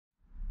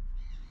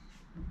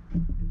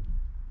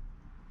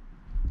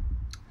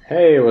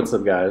Hey, what's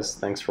up guys?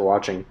 Thanks for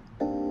watching.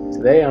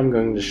 Today I'm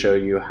going to show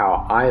you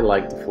how I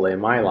like to fillet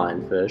my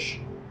lionfish,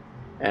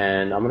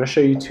 and I'm going to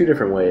show you two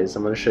different ways.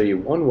 I'm going to show you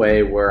one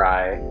way where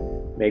I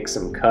make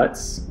some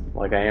cuts,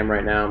 like I am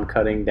right now. I'm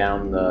cutting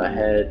down the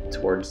head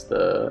towards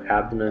the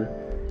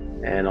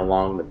abdomen and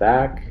along the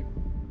back,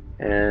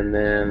 and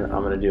then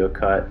I'm going to do a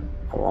cut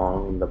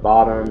along the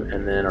bottom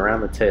and then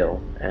around the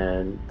tail,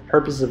 and the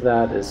purpose of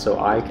that is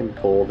so I can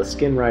pull the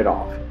skin right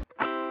off.